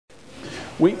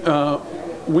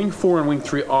Wing 4 and Wing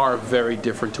 3 are very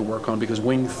different to work on because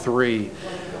Wing 3,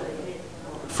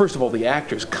 first of all, the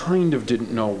actors kind of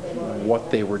didn't know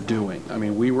what they were doing. I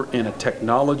mean, we were in a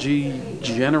technology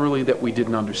generally that we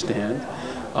didn't understand.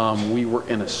 We were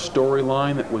in a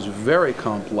storyline that was very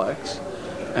complex,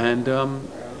 and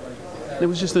it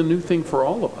was just a new thing for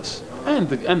all of us. And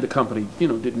the company, you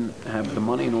know, didn't have the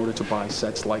money in order to buy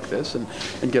sets like this and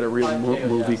get a real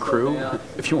movie crew,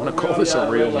 if you want to call this a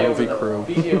real movie crew,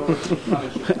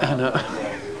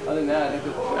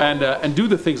 and do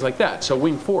the things like that. So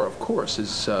Wing 4, of course,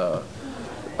 is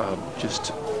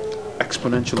just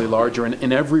exponentially larger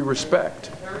in every respect,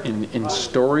 in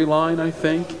storyline, I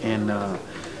think, in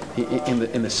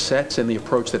the sets and the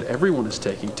approach that everyone is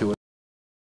taking to it.